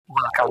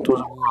Welcome to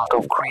the world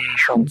of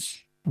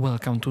creations.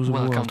 Welcome to the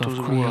world of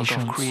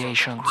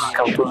creations.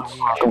 Welcome to the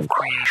world of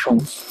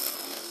creations.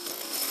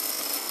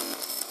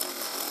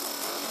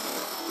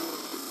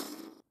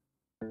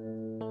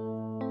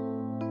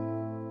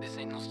 This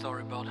ain't no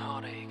story about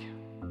heartache.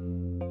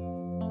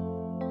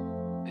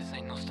 This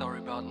ain't no story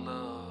about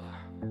love.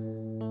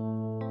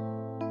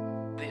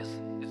 This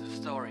is a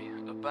story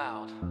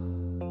about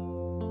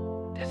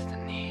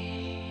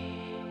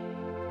destiny.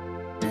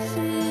 This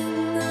is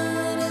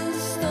not a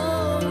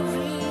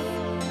story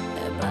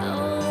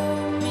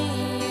about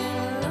me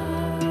and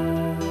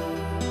love.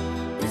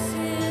 This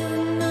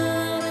is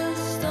not a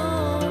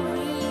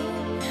story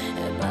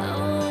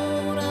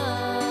about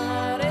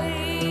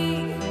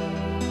heartache.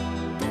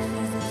 This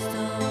is a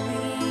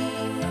story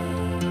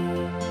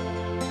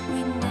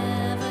we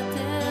never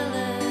tell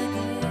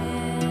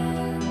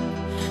again.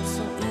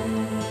 So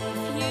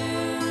if you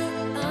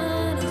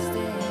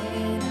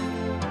understand,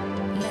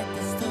 let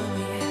the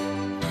story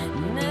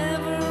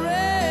never end.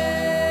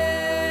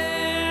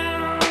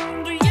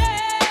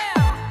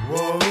 Yeah.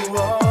 Whoa,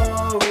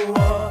 whoa,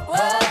 whoa,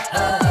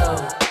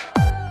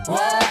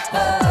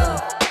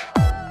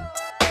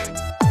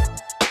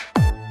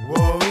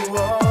 Whoa, whoa,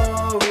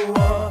 whoa,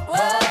 whoa,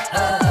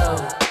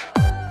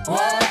 whoa.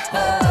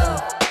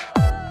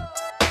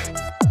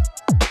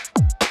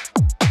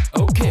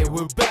 Okay,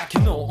 we're back,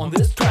 on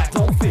this track.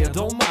 Don't fear,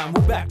 don't mind,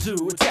 we're back to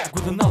attack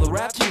with another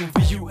rap tune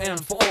for you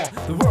and for all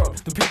the world,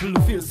 the people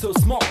who feel so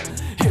small.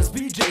 Here's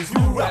BJ's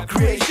new rap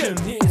creation.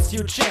 Here's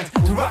your chance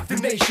to rock the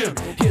nation.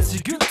 Here's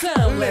your good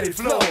time, let it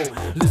flow.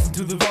 Listen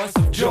to the voice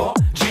of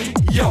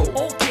Giorgio.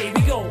 Okay,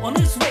 we go on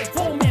this way,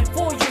 for man,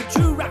 for you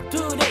to rock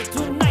today,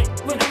 tonight,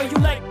 whenever you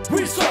like.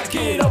 We strike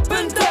it up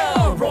and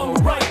down, wrong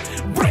or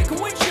right. Break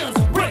conventions,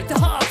 break the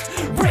hearts,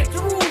 break the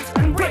rules,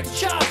 and break the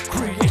charts.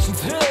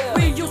 Creation's here,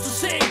 We used to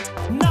sing,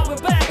 now we're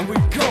back. and we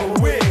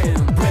go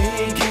in.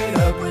 break it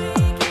up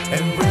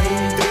and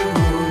break the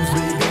rules.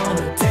 We're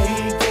gonna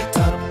take the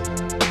top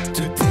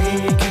to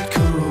take it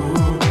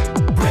cool.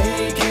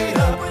 Break it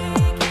up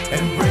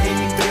and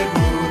break the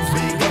rules.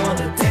 We're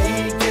gonna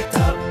take the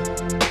top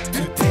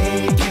to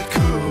take it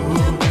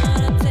cool.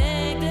 Gonna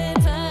take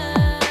the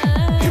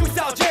time. Here we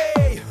start,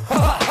 Jay. Ha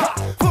ha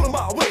ha. Follow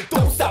my way.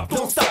 Don't stop,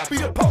 don't stop.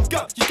 Be a punk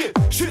up. You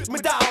can shoot me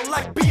down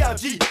like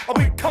BRG. I'll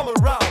be coming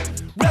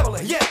around. Rebel,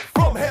 yeah,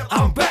 from hell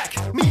I'm back.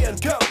 Me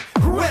and Kurt,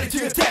 ready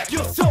to attack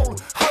your soul.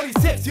 How you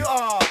sex you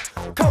are.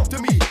 Come to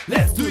me,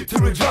 let's do it to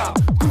the drop.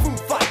 Kung fu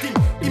fighting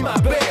in my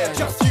bed.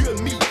 Just you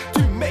and me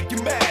to make you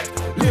mad.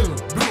 Little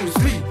Bruce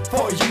Lee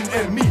for you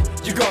and me.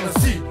 You're gonna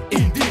see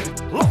indeed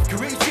love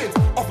creations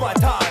of my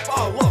type.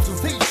 I love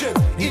sensations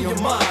in your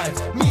mind.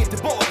 Me and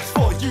the boys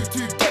for you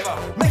together.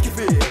 Make you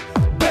feel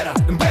better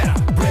and better.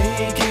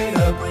 Break it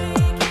up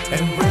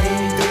and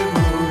break the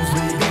rules.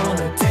 We're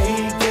gonna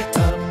take the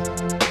top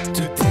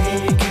to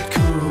take it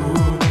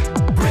cool.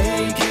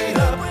 Break it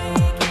up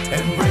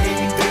and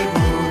break the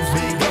rules.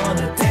 We're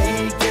gonna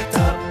take the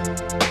top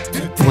to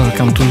take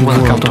Welcome to the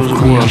world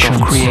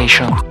of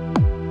creations.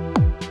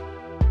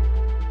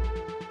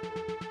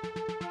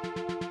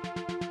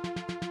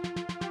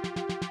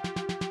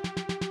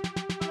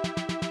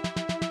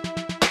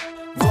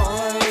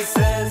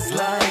 Voices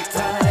like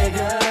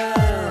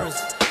tigers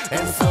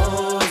and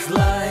souls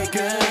like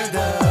a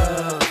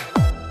dove.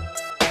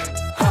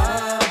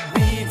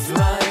 Heartbeats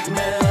like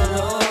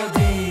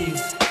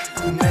melodies,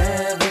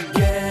 never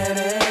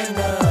get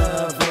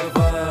enough of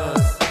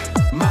us.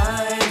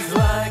 Minds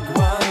like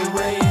one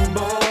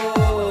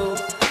rainbow,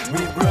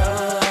 we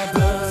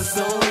brothers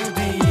so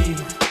deep.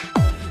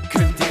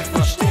 Könnt ihr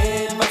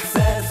verstehen, was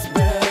es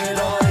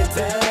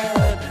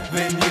bedeutet,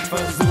 wenn ihr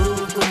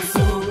versucht uns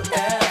zu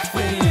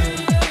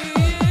erfrieren?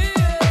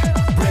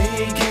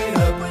 Break it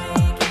up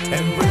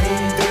and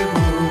break the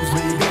rules.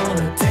 We're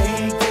gonna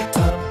take the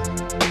top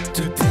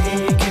to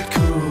take it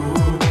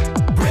cool.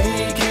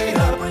 Break it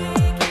up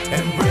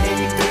and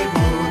break the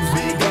rules.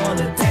 We're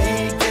gonna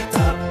take the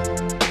top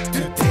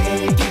to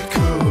take it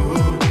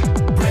cool.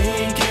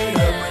 Break it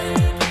up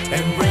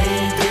and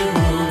break the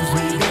rules.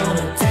 We're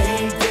gonna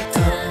take the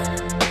top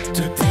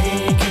to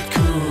take it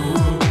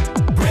cool.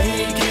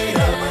 Break it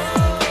up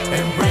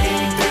and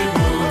break the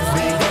rules.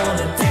 We're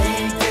gonna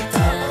take the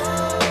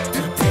top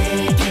to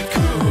take it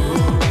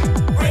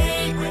cool.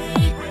 Break.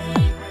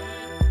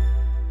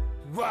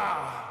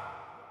 Wow.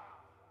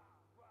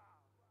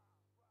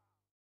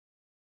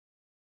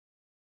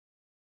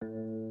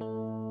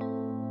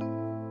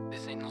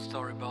 This ain't no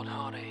story about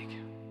heartache.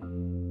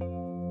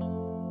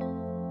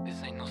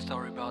 This ain't no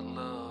story about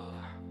love.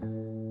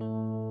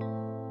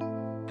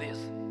 This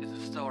is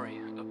a story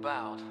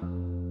about